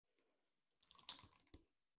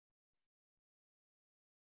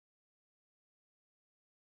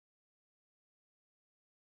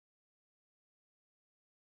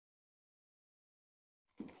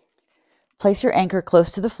Place your anchor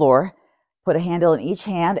close to the floor. Put a handle in each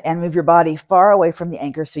hand and move your body far away from the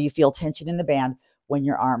anchor so you feel tension in the band when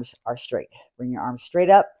your arms are straight. Bring your arms straight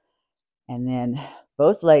up and then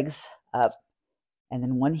both legs up, and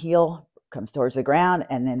then one heel comes towards the ground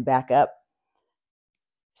and then back up.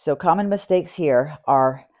 So common mistakes here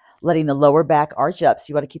are letting the lower back arch up. So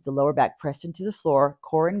you want to keep the lower back pressed into the floor,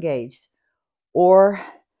 core engaged, or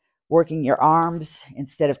working your arms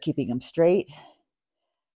instead of keeping them straight.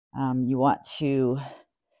 You want to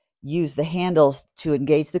use the handles to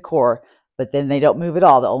engage the core, but then they don't move at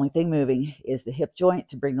all. The only thing moving is the hip joint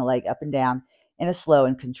to bring the leg up and down in a slow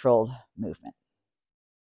and controlled movement.